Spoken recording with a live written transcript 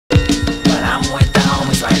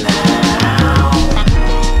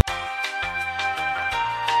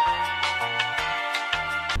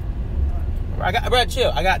Bro,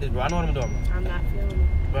 chill. I got this, bro. I know what I'm doing, bro. I'm not feeling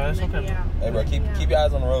it. Bro, it's okay, bro. Hey, bro, keep your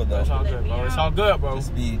eyes on the road, though. It's all good, bro. It's all good, bro.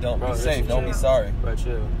 Just be safe. Don't be sorry. Bro,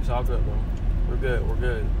 chill. It's all good, bro. We're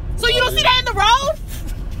good. So you don't see that in the road?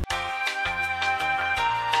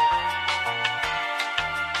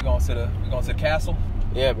 We going to the castle?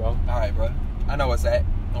 Yeah, bro. All right, bro. I know where it's at.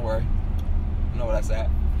 Don't worry. I know where that's at.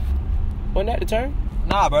 Wasn't that the turn?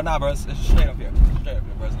 Nah, bro. It's straight up here. Bro.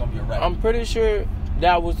 It's gonna be a right. I'm pretty sure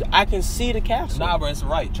I can see the castle. Nah, bro. It's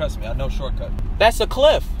right. Trust me. I know shortcut. That's a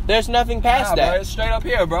cliff. There's nothing past that. Bro. It's straight up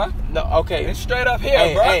here, bro. No, okay. It's straight up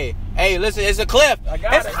here, bro. Hey, listen. It's a cliff. I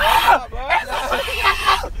got it, bro.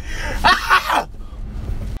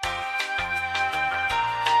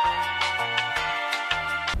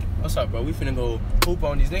 What's up, bro? We finna go poop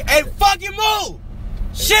on these niggas. Hey, fucking move!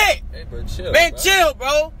 Shit! Hey, bro, chill. Man, bro. chill,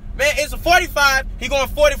 bro. Man, it's a 45. He going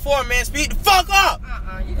 44, man. Speed the fuck up.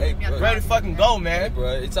 Hey, bro. Ready to fucking go, man. Hey,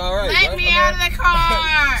 bro. It's all right, Let me out of the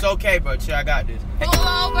car. It's okay, bro. Chill, I got this. Pull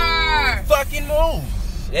over. Fucking move.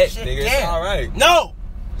 Shit, nigga. It's all right. No.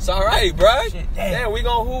 It's all right, bro. Shit, damn, we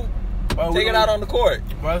gonna hoop. Bro, take it out on the court.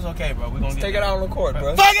 Bro, it's okay, bro. We gonna take it out on the court,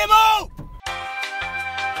 bro. Fucking move.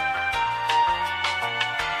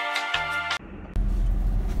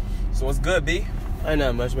 So what's good, B? Ain't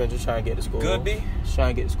nothing much, man. Just trying to get to school. Good, B? Just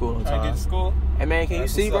trying to get to school on time. Trying to get to school? Hey, man, can you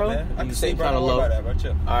see, bro? Up, I can see, bro. Kind of low. That, bro.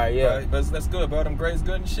 Chill. All right, yeah. Bro, that's good, bro. Them grades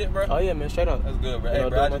good and shit, bro. Oh, yeah, man. Straight up. That's good, bro. Hey,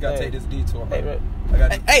 bro, I just gotta take this detour, bro. Hey, bro. I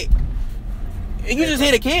got hey. You just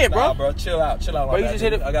hit a kid, bro. Nah, bro. Chill out. Bro, you just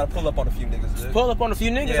hit it. I gotta pull up on a few niggas, dude. Pull up on a few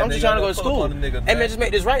niggas? Yeah, I'm just trying to go to school. Niggas, hey, man, just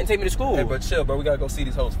make this right and take me to school. Hey, bro, chill, bro. We gotta go see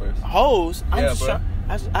these hoes first. Hoes? Yeah, bro.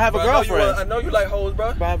 I have a girlfriend. I know you like hoes,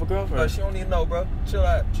 bro. Bro, I have a girlfriend. Bro, she don't even know, bro. Chill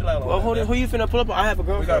out. Well, who you finna pull up on? I have a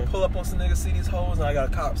girlfriend. We gotta pull up on some niggas, see these hoes, and I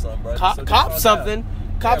gotta cop something, bro. Cop something?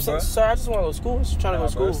 Cop something? Sir, I just wanna go to school. I'm just trying to go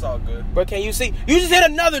to school. Bro, it's all good. Bro, can you see? You just hit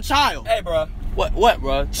another child. Hey, bro. What,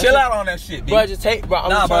 bro? Chill out on that shit, B. Bro, just take, bro.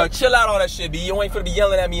 Bro, chill out on that shit, B. You ain't finna be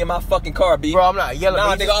yelling at me in my fucking car, B. Bro, I'm not yelling.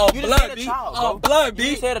 Nah, nigga, on blood, B. On blood, B. You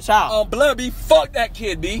just hit a child. On blood, B. Fuck that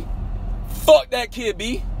kid, B. Fuck that kid,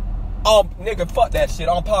 B. Nigga, fuck that shit.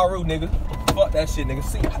 On Paru, nigga. Fuck that shit,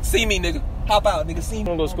 nigga. See me, nigga. Hop out, nigga. See me.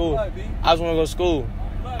 I wanna go to school. I just wanna go to school.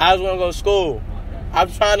 I just wanna go to school. I'm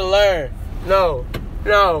trying to learn. No.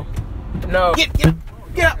 Get up.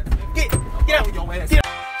 Get up.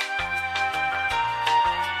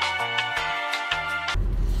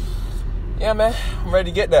 Yeah, man. I'm ready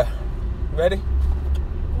to get there. Ready?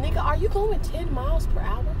 Nigga, are you going 10 miles per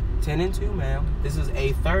hour? 10 and 2, ma'am. This is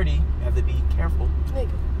a 30. You have to be careful. Nigga,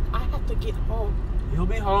 I have to get home. You'll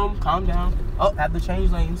be home. Calm down. Oh, have to change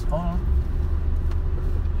lanes. Hold on.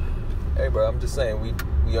 Hey, bro, I'm just saying, we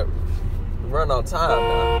run on time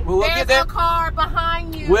now. We'll get there. There's a car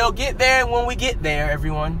behind you. We'll get there when we get there,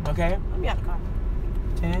 everyone. Okay? Let me out of the car.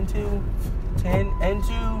 10 and 2. 10 and 2.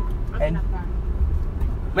 I'm out the car.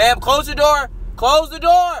 Ma'am, close the door. Close the door.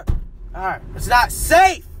 All right. It's not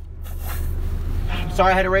safe.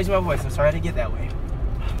 Sorry I had to raise my voice. I'm sorry I had to get that way.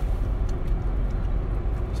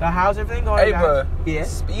 So how's everything going, Hey, guys? bro. Yeah?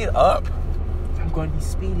 Speed up. I'm going to be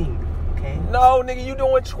speeding, okay? No, nigga, you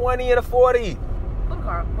doing 20 and a 40. What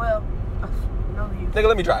car? Well, no, you. Nigga,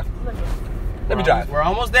 let me drive. Let me drive. We're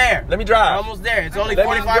almost there. Let me drive. We're almost there. It's only Let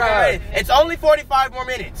me 45 more drive. minutes. It's only 45 more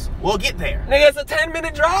minutes. We'll get there. Nigga, it's a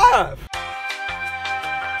 10-minute drive.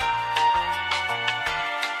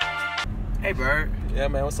 Hey, Bird. Yeah,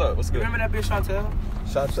 man, what's up? What's good? Remember that bitch Chantel?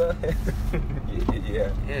 Chantel? Yeah.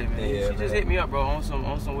 Yeah, man. Yeah, she just hit me up, bro, on some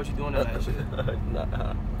what you doing tonight shit.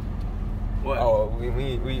 Nah. What? Oh, we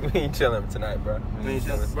ain't chilling tonight, bro. We ain't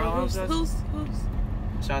chilling. Bro, Who's?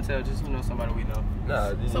 Chantel, just, somebody we know.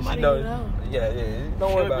 Nah, Somebody you know. you know. Yeah.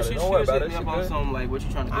 Don't worry about it. Don't worry about it. She hit me up on some, like, what you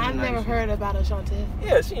trying to do I've tonight never heard about a Chantel.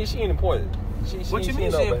 Yeah, she ain't important. What you mean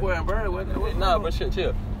she ain't important, bro? What? Nah, but shit,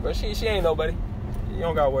 chill. But she ain't nobody. You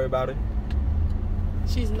don't gotta worry about it.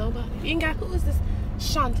 She's nobody. You ain't got, who is this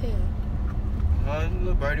Chantel?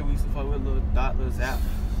 Little birdie we used to fuck with, little dot, little zap.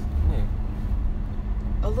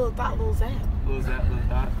 A little thought, little zap. Little zap, little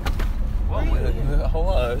dot. Hold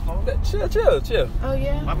on. Chill. Oh,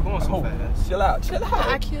 yeah? Why we going so fast? Chill out.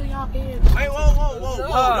 I kill y'all in. Hey, whoa.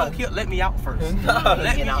 Don't kill. Let me out first. Nah,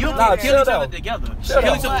 Let me. nah, You nah, can't kill chill each other though. together. Chill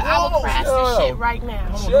Kill each though. other. I will crash this chill. shit right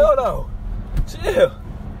now. Chill though. Chill.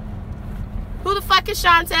 Who the fuck is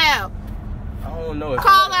Chantel? I don't know.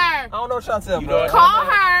 Call her. I don't know Chantel, You bro. know what? Call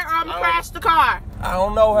her or I'm gonna crash the car. I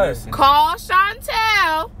don't know her. Listen. Call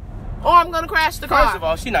Chantel or I'm gonna crash the car. First of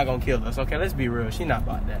all, she not gonna kill us. Okay, let's be real. She not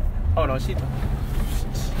about that. Hold on, she.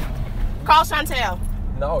 Call Chantel.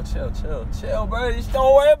 No, chill, bro. Just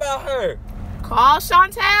don't worry about her. Call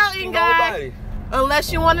Chantel, Inga. Nobody.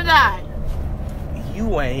 Unless you want to die.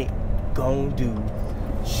 You ain't gon' do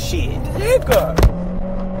shit. Nigga.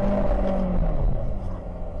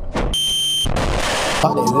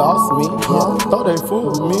 Thought they lost me, yeah. Thought they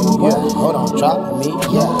fooled me, yeah. Hold on, drop me,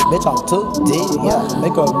 yeah. Bitch, I'm too deep, yeah.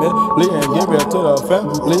 Make a million and give it to the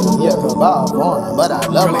family, yeah. Cause I want, but I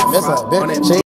love my miss a bitch.